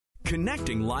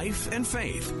Connecting life and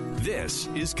faith. This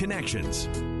is Connections.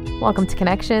 Welcome to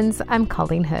Connections. I'm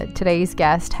Colleen Hood. Today's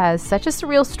guest has such a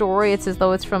surreal story. It's as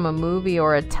though it's from a movie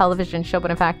or a television show,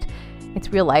 but in fact,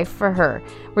 it's real life for her.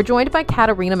 We're joined by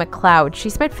Katarina McLeod. She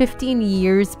spent 15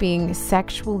 years being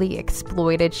sexually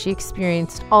exploited. She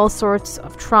experienced all sorts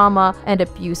of trauma and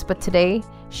abuse, but today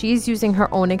she's using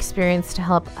her own experience to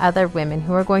help other women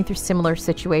who are going through similar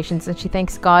situations, and she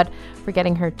thanks God for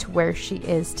getting her to where she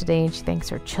is today, and she thanks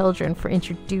her children for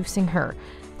introducing her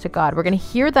to God. We're going to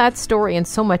hear that story and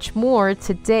so much more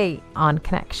today on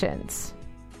Connections.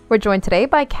 We're joined today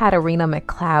by Katarina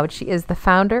McLeod. She is the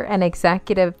founder and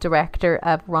executive director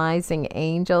of Rising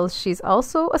Angels. She's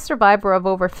also a survivor of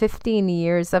over 15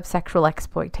 years of sexual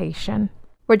exploitation.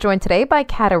 We're joined today by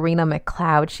Katarina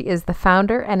McLeod. She is the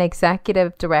founder and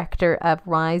executive director of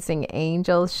Rising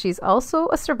Angels. She's also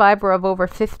a survivor of over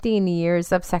 15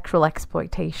 years of sexual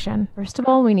exploitation. First of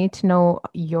all, we need to know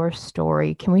your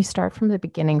story. Can we start from the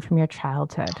beginning, from your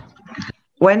childhood?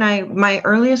 My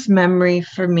earliest memory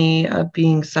for me of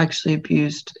being sexually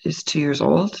abused is 2 years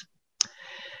old.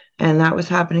 And that was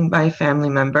happening by a family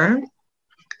member.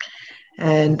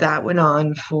 And that went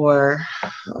on for,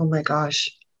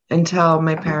 until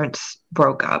my parents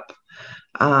broke up,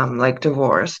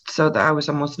 divorced. So I was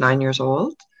almost 9 years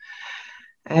old.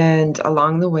 And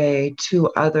along the way,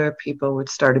 2 other people would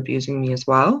start abusing me as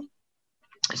well.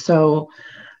 So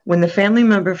when the family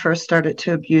member first started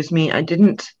to abuse me, I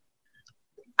didn't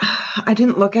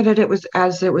look at it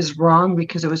as it was wrong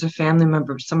because it was a family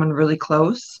member, someone really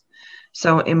close.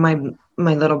 So in my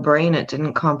little brain, it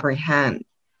didn't comprehend.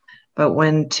 But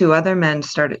when 2 other men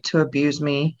started to abuse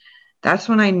me, that's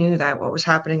when I knew that what was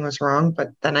happening was wrong. But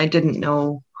then I didn't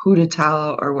know who to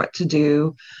tell or what to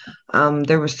do.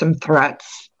 There were some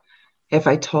threats. If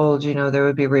I told, there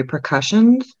would be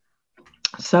repercussions.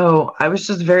 So I was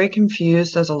just very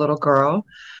confused as a little girl.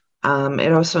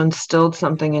 It also instilled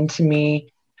something into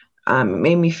me.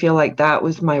 Made me feel like that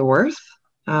was my worth.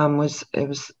 Was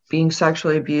being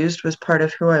sexually abused was part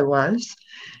of who I was,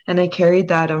 and I carried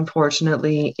that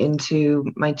unfortunately into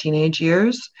my teenage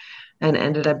years, and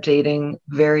ended up dating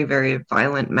very, very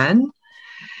violent men.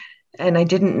 And I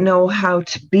didn't know how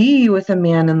to be with a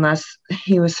man unless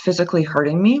he was physically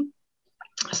hurting me.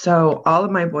 So all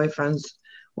of my boyfriends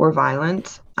were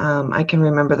violent. I can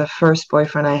remember the first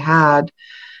boyfriend I had.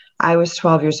 I was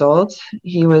 12 years old.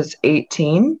 He was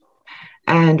 18.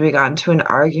 And we got into an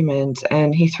argument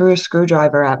and he threw a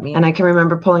screwdriver at me. And I can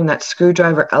remember pulling that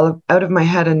screwdriver out of my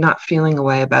head and not feeling a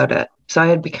way about it. So I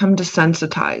had become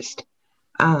desensitized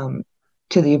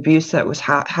to the abuse that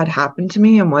had happened to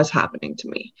me and was happening to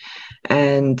me.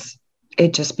 And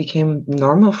it just became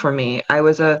normal for me. I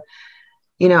was I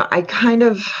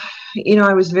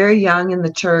was very young in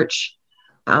the church.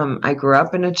 I grew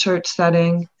up in a church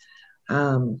setting.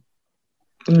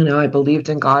 I believed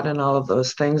in God and all of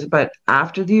those things. But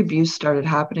after the abuse started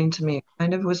happening to me, it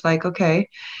kind of was like, okay,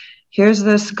 here's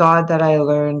this God that I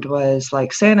learned was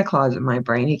like Santa Claus in my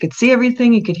brain. He could see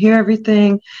everything. He could hear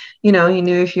everything. He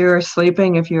knew if you were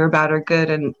sleeping, if you were bad or good.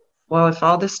 And well, if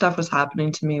all this stuff was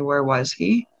happening to me, where was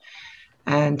he?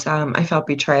 And I felt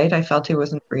betrayed. I felt he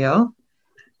wasn't real.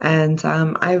 And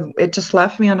it just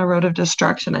left me on a road of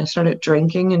destruction. I started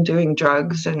drinking and doing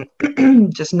drugs and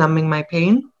just numbing my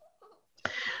pain.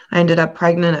 I ended up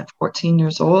pregnant at 14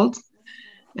 years old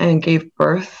and gave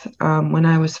birth when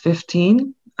I was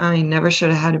 15. I never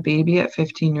should have had a baby at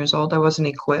 15 years old. I wasn't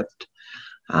equipped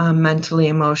mentally,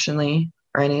 emotionally,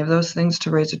 or any of those things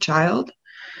to raise a child.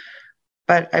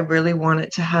 But I really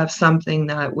wanted to have something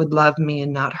that would love me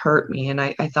and not hurt me. And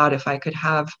I thought if I could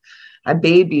have a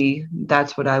baby,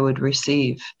 that's what I would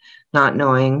receive, not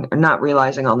knowing or not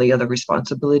realizing all the other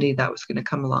responsibility that was going to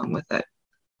come along with it.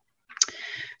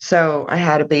 So I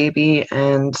had a baby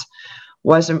and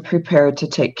wasn't prepared to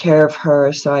take care of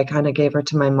her. So I kind of gave her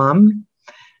to my mom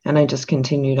and I just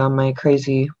continued on my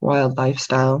crazy, wild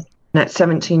lifestyle. And at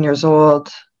 17 years old,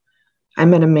 I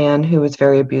met a man who was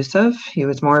very abusive. He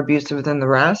was more abusive than the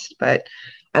rest, but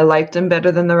I liked him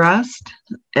better than the rest.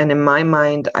 And in my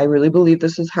mind, I really believe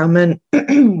this is how men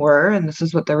were and this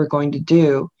is what they were going to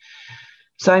do.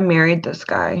 So I married this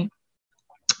guy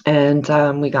and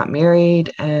we got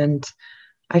married. And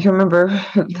I can remember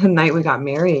the night we got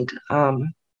married,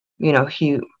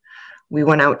 we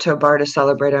went out to a bar to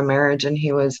celebrate our marriage and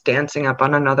he was dancing up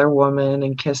on another woman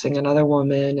and kissing another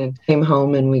woman, and came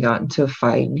home and we got into a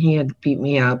fight and he had beat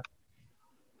me up,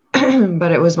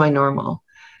 but it was my normal.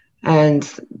 And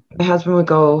my husband would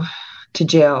go to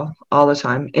jail all the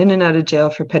time, in and out of jail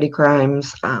for petty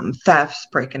crimes, thefts,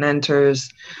 break and enters,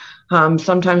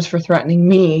 sometimes for threatening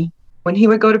me. When he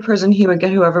would go to prison, he would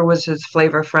get whoever was his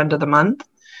flavor friend of the month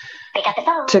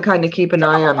to kind of keep an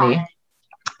eye on me.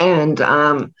 And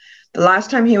the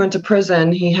last time he went to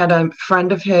prison, he had a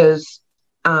friend of his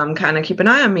kind of keep an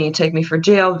eye on me, take me for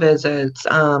jail visits.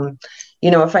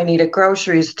 If I needed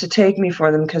groceries, to take me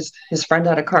for them because his friend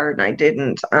had a card and I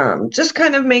didn't. Just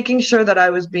kind of making sure that I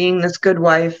was being this good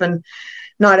wife and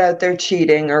not out there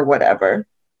cheating or whatever.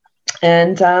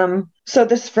 And so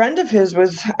this friend of his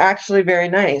was actually very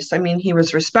nice. I mean, he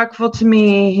was respectful to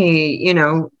me. He,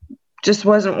 just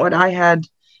wasn't what I had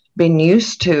been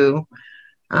used to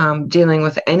dealing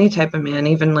with any type of man,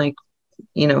 even like,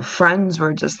 friends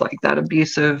were just like that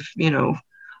abusive,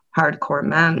 hardcore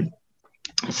men.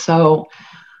 So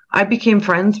I became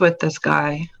friends with this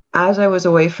guy. As I was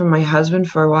away from my husband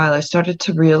for a while, I started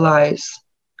to realize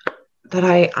that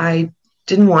I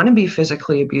didn't want to be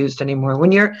physically abused anymore.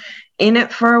 When you're in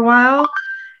it for a while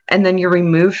and then you're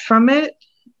removed from it,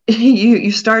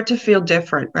 you start to feel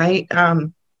different, right?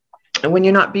 When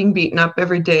you're not being beaten up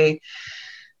every day,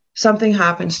 something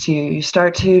happens to you. You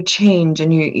start to change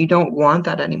and you don't want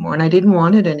that anymore. And I didn't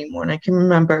want it anymore. And I can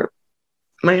remember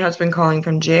my husband calling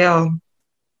from jail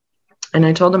and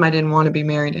I told him I didn't want to be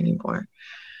married anymore.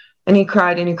 And he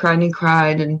cried and he cried and he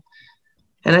cried. And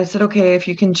I said, okay, if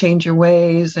you can change your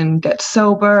ways and get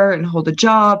sober and hold a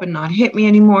job and not hit me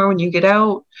anymore when you get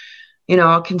out,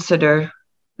 I'll consider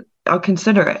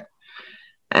it.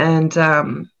 And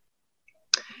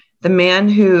the man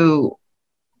who,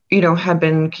 had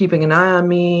been keeping an eye on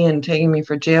me and taking me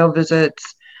for jail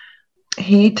visits,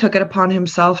 he took it upon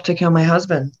himself to kill my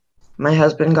husband. My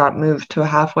husband got moved to a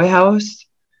halfway house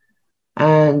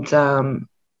and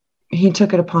he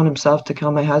took it upon himself to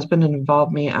kill my husband and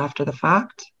involve me after the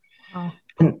fact. Oh.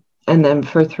 And then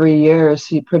for 3 years,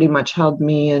 he pretty much held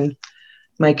me and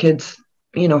my kids,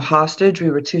 hostage. We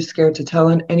were too scared to tell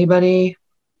anybody.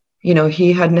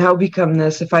 He had now become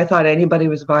this. If I thought anybody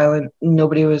was violent,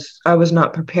 I was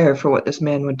not prepared for what this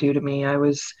man would do to me. I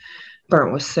was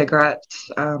burnt with cigarettes.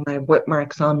 I had whip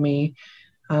marks on me.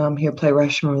 He would play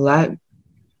Russian roulette.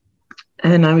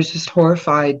 And I was just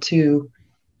horrified to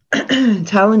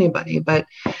tell anybody, but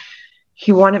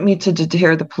he wanted me to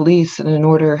deter the police. And in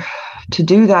order to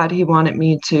do that, he wanted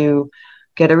me to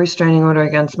get a restraining order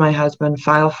against my husband,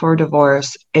 file for a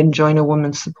divorce, and join a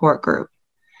women's support group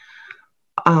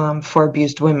for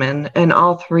abused women. And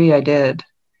all three I did.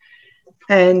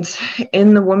 And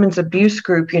in the women's abuse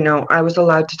group, I was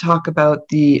allowed to talk about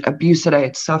the abuse that I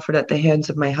had suffered at the hands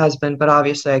of my husband, but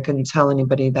obviously I couldn't tell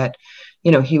anybody that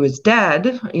he was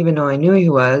dead, even though I knew he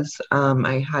was.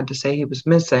 I had to say he was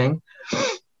missing.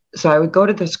 So I would go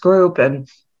to this group and,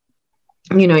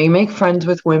 you make friends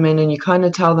with women and you kind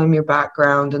of tell them your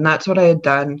background. And that's what I had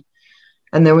done.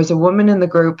 And there was a woman in the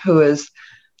group who was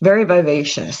very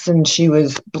vivacious and she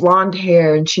was blonde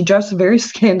hair and she dressed very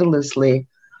scandalously,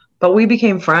 but we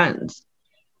became friends.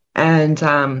 And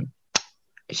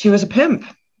she was a pimp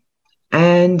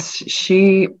and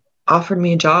she offered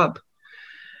me a job.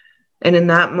 And in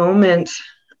that moment,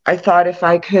 I thought if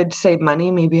I could save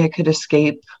money, maybe I could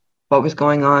escape what was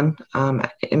going on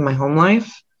in my home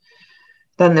life.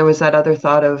 Then there was that other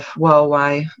thought of, well,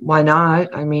 why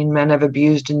not? I mean, men have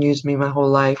abused and used me my whole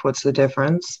life. What's the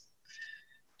difference?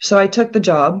 So I took the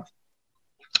job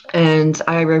and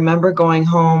I remember going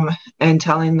home and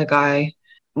telling the guy,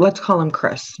 let's call him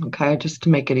Chris, okay, just to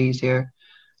make it easier.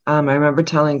 I remember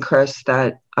telling Chris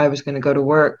that I was going to go to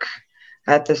work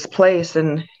at this place,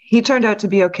 and he turned out to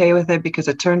be okay with it because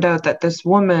it turned out that this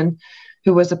woman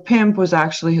who was a pimp was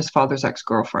actually his father's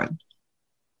ex-girlfriend.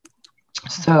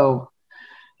 So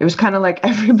it was kind of like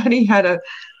everybody had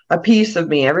a piece of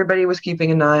me. Everybody was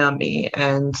keeping an eye on me.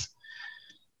 And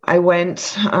I went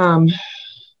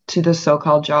to this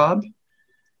so-called job,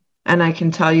 and I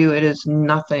can tell you it is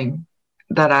nothing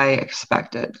that I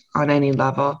expected on any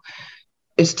level.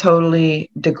 It's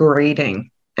totally degrading.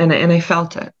 And I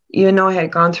felt it. Even though I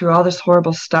had gone through all this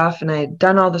horrible stuff and I had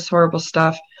done all this horrible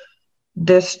stuff,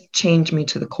 this changed me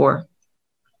to the core.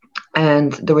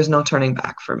 And there was no turning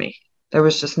back for me. There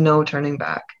was just no turning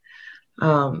back.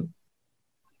 And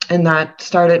that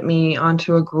started me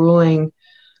onto a grueling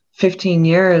 15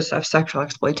 years of sexual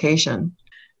exploitation.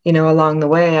 Along the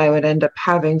way, I would end up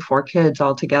having 4 kids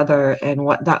altogether, and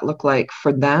what that looked like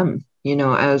for them,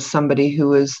 as somebody who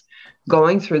was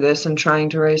going through this and trying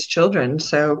to raise children.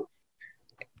 So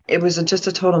it was just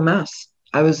a total mess.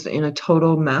 I was in a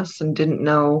total mess and didn't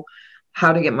know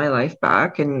how to get my life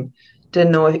back and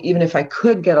didn't know even if I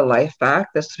could get a life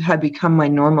back. This had become my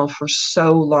normal for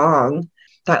so long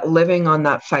that living on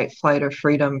that fight, flight, or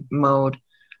freedom mode,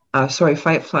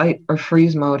 fight, flight, or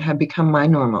freeze mode had become my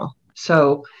normal.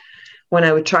 So when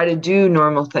I would try to do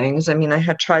normal things, I mean, I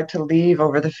had tried to leave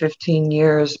over the 15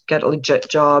 years, get legit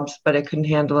jobs, but I couldn't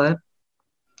handle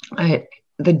it.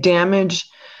 The damage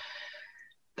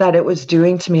that it was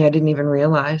doing to me, I didn't even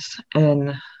realize.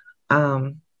 And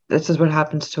this is what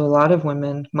happens to a lot of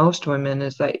women, most women,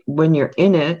 is that when you're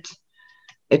in it,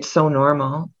 it's so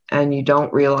normal and you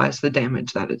don't realize the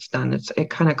damage that it's done. It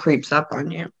kind of creeps up on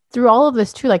you. Through all of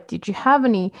this too, like, did you have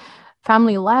any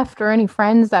family left or any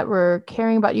friends that were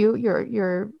caring about you,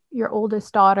 your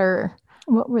oldest daughter?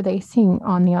 What were they seeing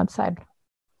on the outside?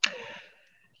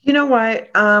 You know what?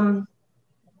 I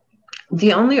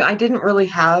didn't really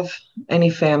have any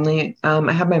family.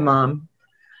 I had my mom,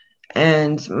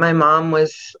 and my mom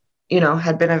was,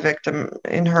 had been a victim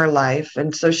in her life.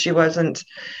 And so she wasn't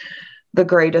the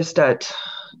greatest at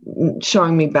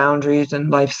showing me boundaries and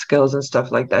life skills and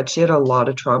stuff like that. She had a lot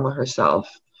of trauma herself.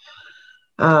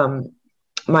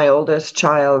 My oldest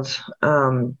child,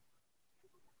 it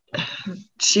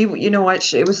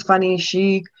was funny.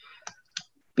 She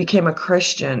became a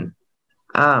Christian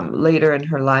later in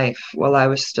her life while I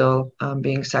was still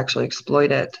being sexually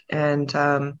exploited. And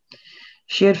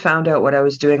she had found out what I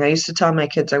was doing. I used to tell my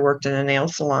kids I worked in a nail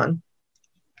salon.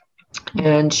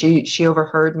 And she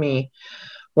overheard me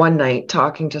one night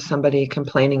talking to somebody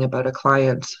complaining about a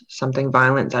client, something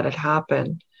violent that had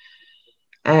happened.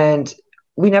 And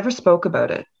we never spoke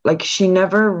about it. Like, she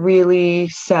never really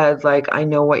said, like, I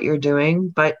know what you're doing,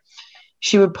 but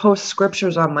she would post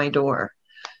scriptures on my door.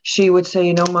 She would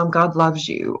say, Mom, God loves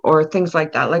you, or things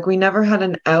like that. Like, we never had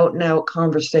an out and out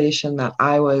conversation that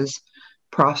I was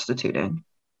prostituting,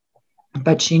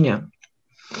 but she knew.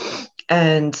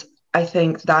 And I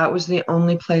think that was the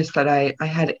only place that I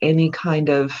had any kind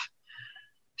of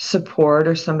support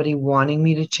or somebody wanting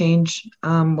me to change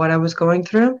what I was going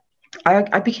through.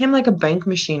 I became like a bank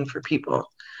machine for people.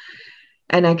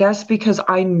 And I guess because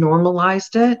I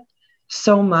normalized it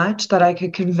so much that I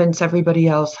could convince everybody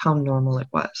else how normal it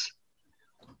was.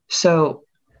 So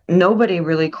nobody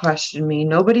really questioned me.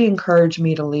 Nobody encouraged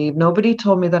me to leave. Nobody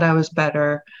told me that I was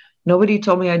better. Nobody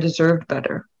told me I deserved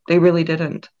better. They really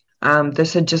didn't.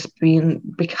 This had just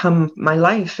become my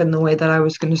life and the way that I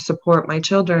was going to support my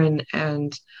children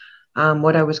and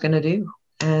what I was going to do.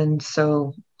 And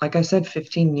so, like I said,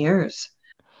 15 years.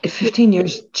 15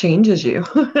 years changes you.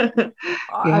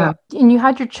 Yeah. And you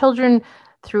had your children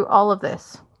through all of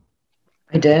this.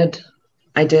 I did.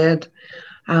 I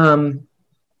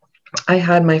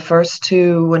had my first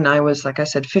two when I was, like I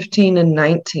said, 15 and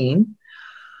 19.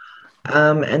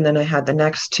 And then I had the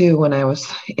next two when I was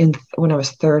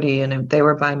 30, and they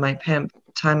were by my pimp,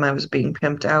 the time I was being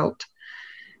pimped out.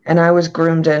 And I was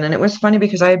groomed in. And it was funny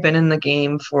because I had been in the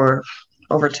game for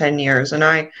over 10 years. And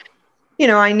I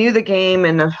knew the game.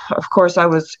 And of course I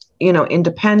was,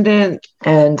 independent.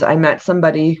 And I met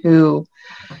somebody who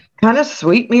kind of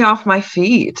swept me off my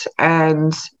feet.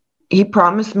 And he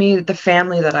promised me the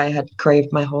family that I had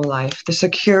craved my whole life, the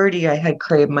security I had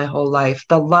craved my whole life,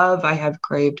 the love I had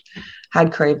craved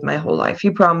my whole life.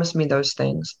 He promised me those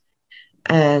things.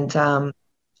 And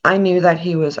I knew that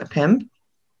he was a pimp.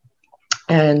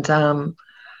 And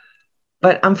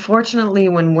but unfortunately,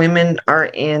 when women are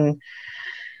in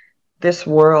this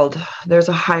world, there's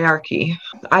a hierarchy.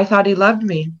 I thought he loved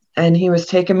me, and he was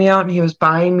taking me out and he was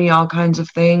buying me all kinds of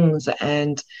things.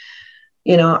 And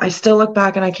I still look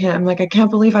back and I can't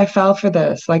believe I fell for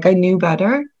this. Like, I knew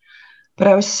better, but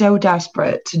I was so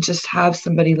desperate to just have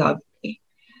somebody love me.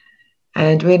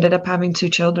 And we ended up having 2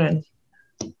 children.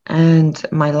 And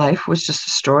my life was just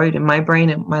destroyed. In my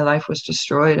brain, my life was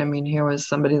destroyed. I mean, here was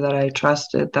somebody that I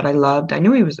trusted, that I loved. I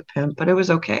knew he was a pimp, but it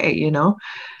was okay,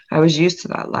 I was used to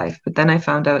that life. But then I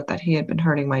found out that he had been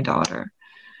hurting my daughter.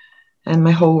 And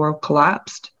my whole world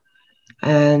collapsed.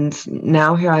 And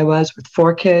now here I was with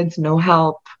 4 kids, no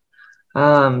help,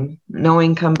 no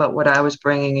income but what I was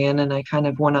bringing in. And I kind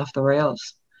of went off the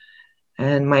rails.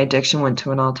 And my addiction went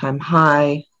to an all-time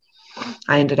high.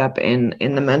 I ended up in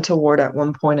the mental ward at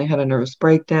one point. I had a nervous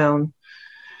breakdown.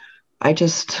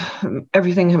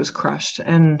 Everything was crushed.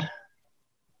 And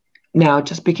now it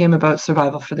just became about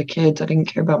survival for the kids. I didn't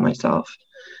care about myself.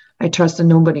 I trusted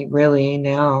nobody really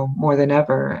now more than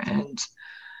ever. And,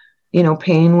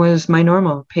 pain was my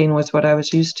normal. Pain was what I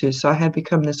was used to. So I had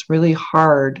become this really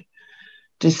hard,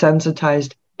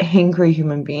 desensitized, angry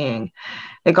human being.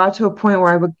 It got to a point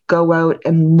where I would go out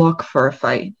and look for a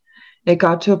fight. It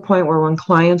got to a point where when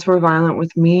clients were violent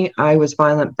with me, I was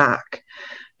violent back.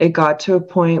 It got to a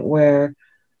point where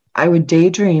I would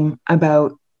daydream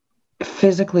about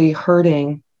physically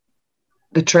hurting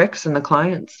the tricks and the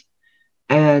clients.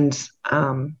 And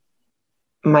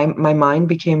my mind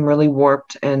became really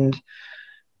warped, and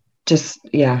just,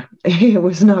 yeah, it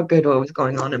was not good what was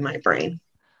going on in my brain.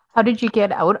 How did you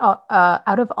get out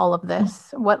of all of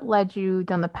this? What led you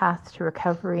down the path to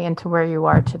recovery and to where you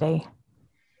are today?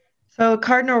 So,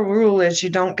 cardinal rule is you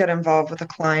don't get involved with a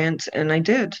client. And I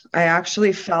did. I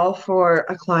actually fell for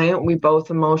a client. We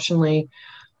both emotionally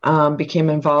became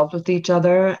involved with each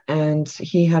other. And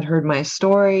he had heard my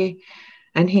story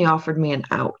and he offered me an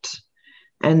out.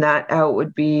 And that out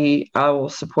would be, I will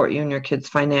support you and your kids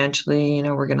financially. You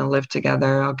know, we're going to live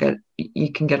together.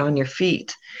 You can get on your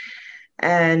feet.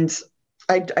 And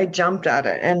I jumped at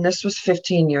it. And this was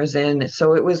 15 years in.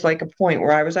 So it was like a point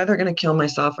where I was either going to kill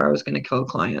myself or I was going to kill a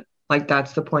client. Like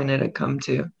that's the point it had come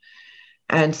to.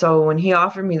 And so when he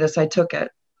offered me this, I took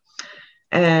it.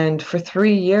 And for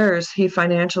 3 years, he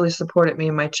financially supported me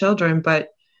and my children. But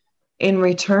in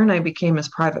return, I became his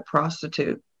private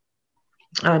prostitute.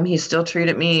 He still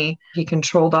treated me, he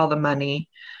controlled all the money.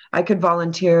 I could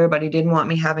volunteer, but he didn't want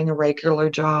me having a regular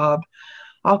job,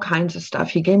 all kinds of stuff.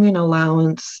 He gave me an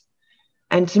allowance.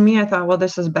 And to me, I thought, well,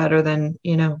 this is better than,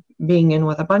 being in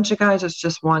with a bunch of guys. It's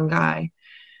just one guy.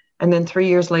 And then 3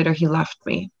 years later, he left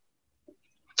me.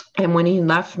 And when he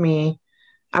left me,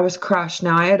 I was crushed.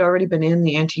 Now, I had already been in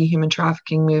the anti-human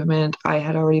trafficking movement. I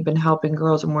had already been helping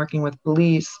girls and working with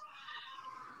police.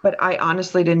 But I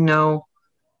honestly didn't know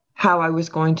how I was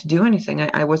going to do anything.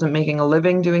 I wasn't making a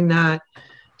living doing that.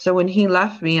 So when he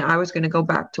left me, I was going to go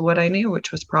back to what I knew,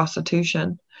 which was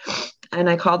prostitution. And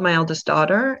I called my eldest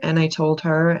daughter and I told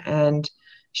her, and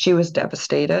she was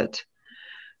devastated.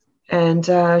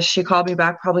 And she called me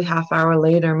back probably half hour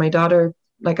later. My daughter,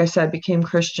 like I said, became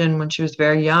Christian when she was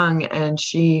very young, and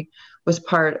she was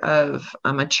part of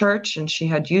a church, and she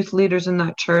had youth leaders in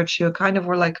that church who kind of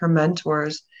were like her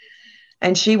mentors.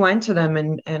 And she went to them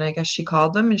and I guess she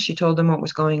called them and she told them what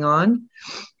was going on.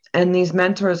 And these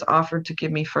mentors offered to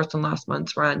give me first and last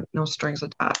month's rent, no strings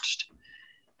attached.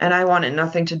 And I wanted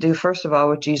nothing to do, first of all,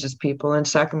 with Jesus people. And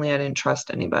secondly, I didn't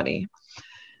trust anybody.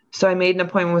 So I made an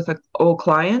appointment with an old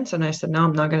client and I said, no,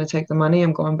 I'm not going to take the money.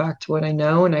 I'm going back to what I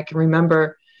know. And I can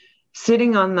remember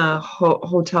sitting on the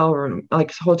hotel room,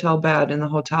 like hotel bed in the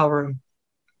hotel room,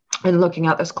 and looking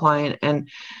at this client, and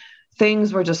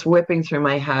things were just whipping through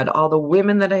my head. All the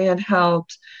women that I had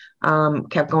helped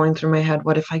kept going through my head.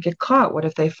 What if I get caught? What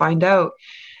if they find out?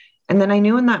 And then I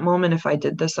knew in that moment, if I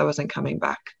did this, I wasn't coming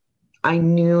back. I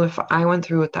knew if I went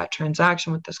through with that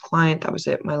transaction with this client, that was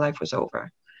it. My life was over.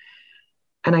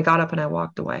 And I got up and I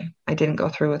walked away. I didn't go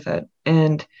through with it.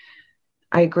 And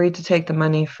I agreed to take the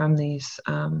money from these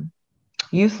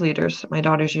youth leaders, my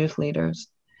daughter's youth leaders.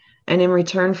 And in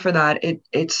return for that,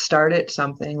 it started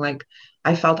something. Like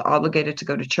I felt obligated to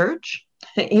go to church,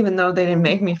 even though they didn't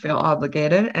make me feel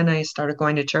obligated. And I started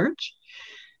going to church.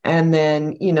 And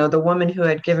then, the woman who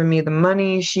had given me the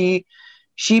money, she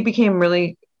became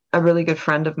a really good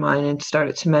friend of mine and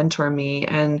started to mentor me.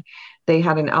 And they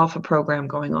had an Alpha program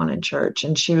going on in church.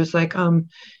 And she was like, do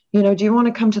you want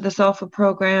to come to this Alpha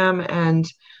program? And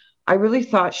I really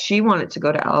thought she wanted to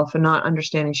go to Alpha, not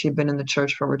understanding she'd been in the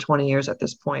church for over 20 years at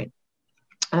this point.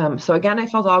 So again, I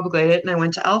felt obligated and I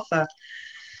went to Alpha.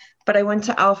 But I went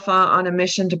to Alpha on a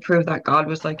mission to prove that God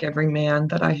was like every man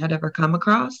that I had ever come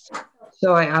across.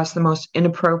 So I asked the most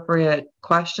inappropriate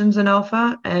questions in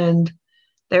Alpha, and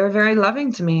they were very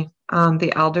loving to me,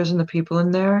 the elders and the people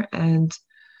in there. And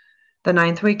the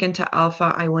 9th week into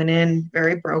Alpha, I went in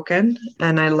very broken,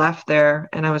 and I left there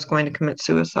and I was going to commit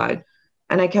suicide.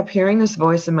 And I kept hearing this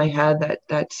voice in my head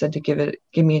that said to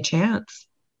give me a chance.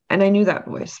 And I knew that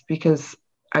voice because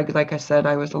like I said,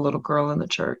 I was a little girl in the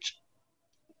church.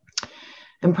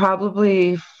 And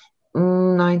probably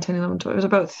 9, 10, 11, 12, it was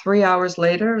about 3 hours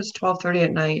later, it was 12:30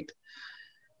 at night,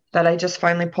 that I just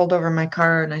finally pulled over my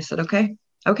car and I said, okay,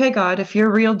 God, if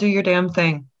you're real, do your damn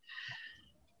thing.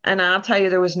 And I'll tell you,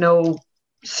 there was no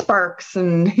sparks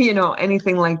and,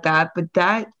 anything like that. But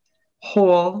that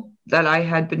hole that I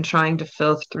had been trying to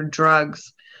fill through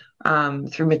drugs,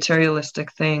 through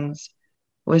materialistic things,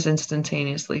 was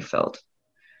instantaneously filled.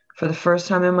 For the first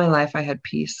time in my life, I had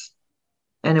peace.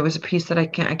 And it was a peace that I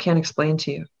can't explain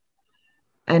to you.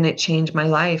 And it changed my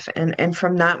life. And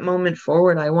from that moment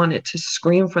forward, I wanted to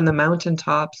scream from the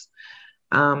mountaintops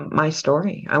my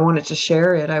story. I wanted to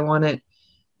share it.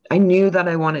 I knew that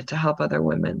I wanted to help other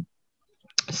women.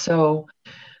 So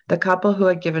the couple who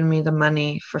had given me the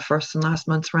money for first and last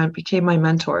month's rent became my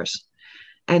mentors.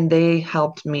 And they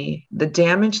helped me. The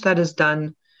damage that is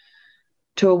done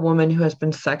to a woman who has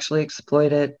been sexually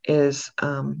exploited is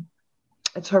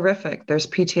it's horrific. There's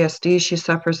PTSD she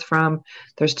suffers from.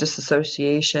 There's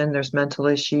disassociation. There's mental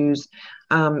issues.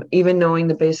 Even knowing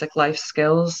the basic life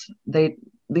skills, they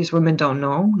these women don't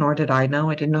know, nor did I know.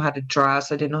 I didn't know how to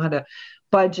dress. I didn't know how to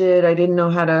budget. I didn't know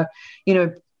how to, you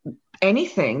know,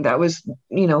 anything that was,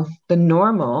 you know, the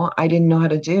normal, I didn't know how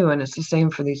to do. And it's the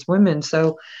same for these women.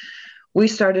 So we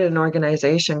started an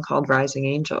organization called Rising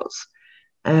Angels.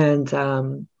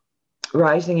 And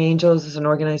Rising Angels is an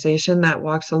organization that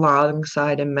walks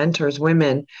alongside and mentors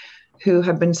women who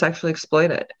have been sexually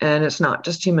exploited. And it's not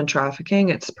just human trafficking,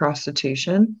 it's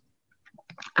prostitution.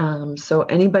 So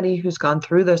anybody who's gone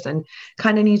through this and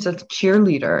kind of needs a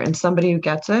cheerleader and somebody who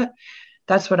gets it,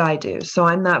 that's what I do. So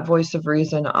I'm that voice of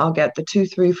reason. I'll get the 2,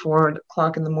 3, 4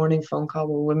 o'clock in the morning phone call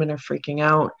where women are freaking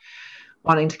out,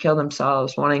 wanting to kill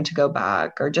themselves, wanting to go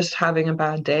back, or just having a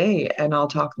bad day, and I'll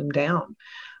talk them down.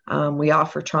 We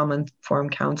offer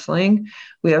trauma-informed counseling.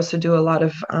 We also do a lot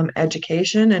of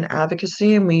education and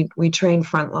advocacy, and we train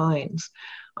front lines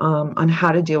on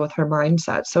how to deal with her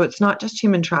mindset. So it's not just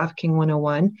human trafficking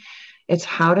 101. It's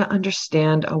how to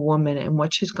understand a woman and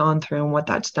what she's gone through and what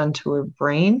that's done to her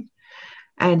brain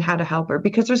and how to help her,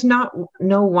 because there's no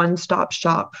one-stop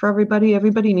shop for everybody.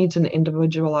 Everybody needs an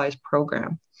individualized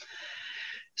program.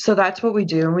 So that's what we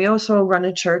do. And we also run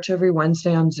a church every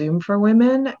Wednesday on Zoom for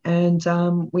women. And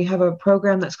we have a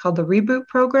program that's called the Reboot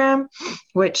Program,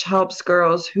 which helps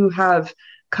girls who have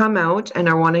come out and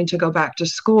are wanting to go back to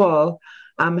school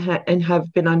and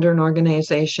have been under an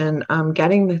organization,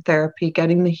 getting the therapy,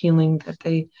 getting the healing that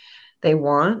they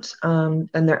want. And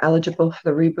they're eligible for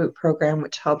the Reboot Program,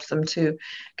 which helps them to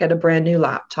get a brand new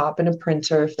laptop and a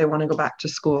printer if they want to go back to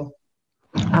school.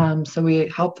 So we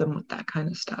help them with that kind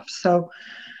of stuff. So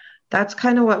that's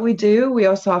kind of what we do. We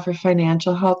also offer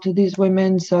financial help to these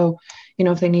women. So, you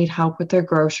know, if they need help with their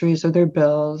groceries or their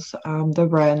bills, the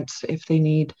rent, if they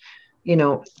need, you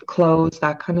know, clothes,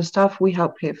 that kind of stuff, we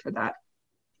help pay for that.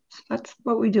 So that's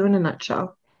what we do in a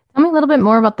nutshell. Tell me a little bit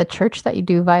more about the church that you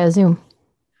do via Zoom.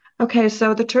 Okay,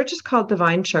 so the church is called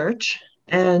Divine Church.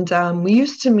 And we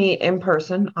used to meet in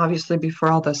person, obviously, before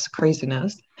all this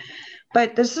craziness.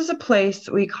 But this is a place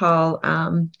we call,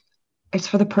 it's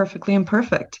for the perfectly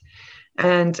imperfect.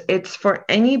 And it's for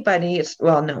anybody. It's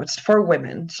for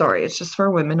women. Sorry, it's just for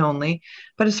women only,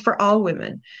 but it's for all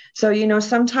women. So, you know,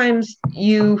 sometimes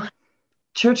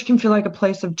church can feel like a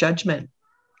place of judgment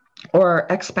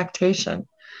or expectation.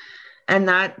 And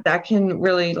that can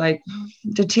really like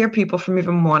deter people from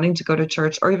even wanting to go to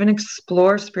church or even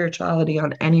explore spirituality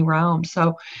on any realm.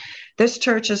 So this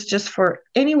church is just for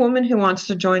any woman who wants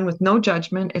to join with no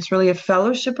judgment. It's really a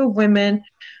fellowship of women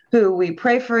who we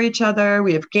pray for each other.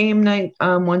 We have game night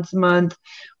once a month.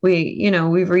 We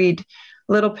read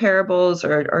little parables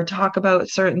or talk about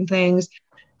certain things.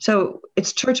 So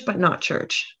it's church, but not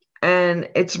church. And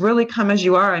it's really come as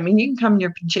you are. I mean, you can come in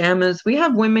your pajamas. We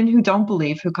have women who don't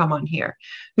believe who come on here,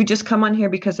 who just come on here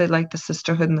because they like the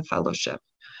sisterhood and the fellowship.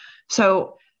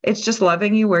 So it's just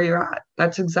loving you where you're at.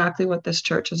 That's exactly what this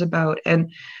church is about.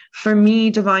 And for me,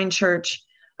 Divine Church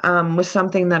was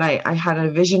something that I had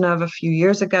a vision of a few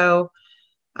years ago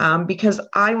because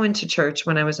I went to church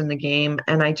when I was in the game,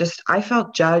 and I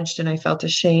felt judged and I felt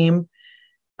ashamed,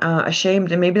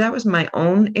 and maybe that was my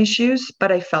own issues,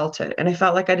 but I felt it, and I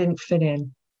felt like I didn't fit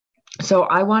in. So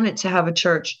I wanted to have a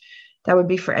church that would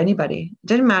be for anybody.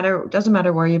 It doesn't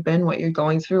matter where you've been, what you're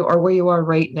going through, or where you are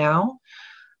right now.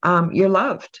 You're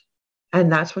loved.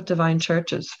 And that's what Divine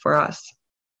Church is for us.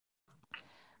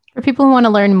 For people who want to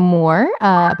learn more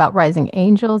about Rising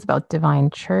Angels, about Divine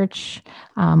Church,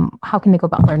 how can they go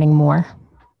about learning more?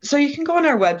 So you can go on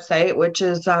our website, which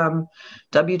is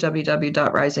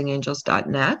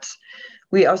www.risingangels.net.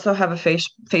 We also have a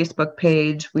Facebook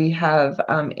page. We have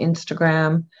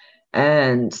Instagram,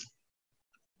 and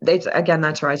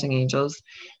that's Rising Angels.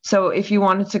 So if you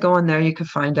wanted to go on there, you could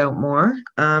find out more.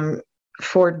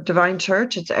 For Divine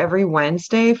Church, it's every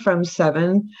Wednesday from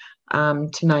 7 to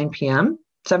 9 p.m.,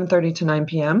 7:30 to 9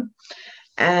 p.m.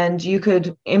 And you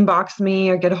could inbox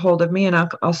me or get a hold of me, and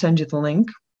I'll send you the link.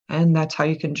 And that's how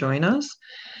you can join us.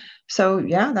 So,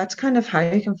 yeah, that's kind of how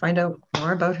you can find out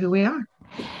more about who we are.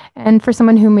 And for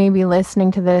someone who may be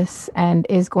listening to this and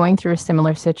is going through a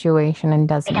similar situation and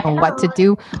doesn't know what to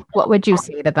do, what would you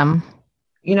say to them?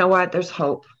 You know what? There's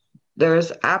hope. There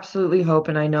is absolutely hope.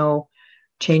 And I know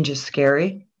change is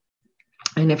scary.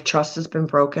 And if trust has been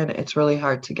broken, it's really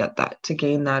hard to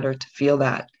gain that, or to feel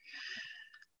that.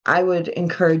 I would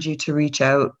encourage you to reach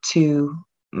out to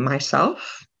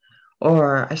myself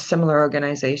or a similar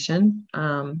organization,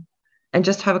 and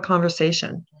just have a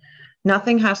conversation.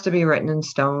 Nothing has to be written in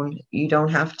stone. You don't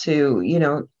have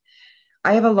to,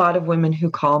 I have a lot of women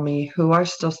who call me who are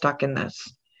still stuck in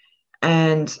this,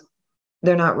 and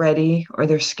they're not ready, or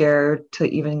they're scared to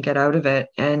even get out of it.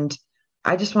 And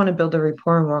I just want to build a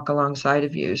rapport and walk alongside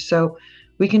of you. So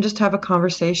we can just have a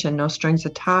conversation, no strings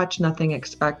attached, nothing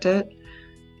expected.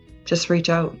 Just reach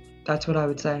out. That's what I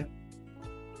would say.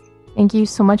 Thank you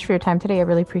so much for your time today. I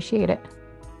really appreciate it.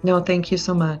 No, thank you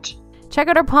so much. Check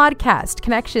out our podcast,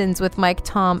 Connections with Mike,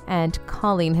 Tom, and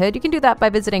Colleen Hood. You can do that by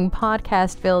visiting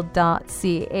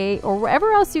podcastville.ca or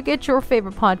wherever else you get your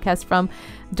favorite podcast from.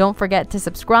 Don't forget to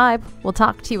subscribe. We'll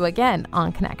talk to you again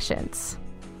on Connections.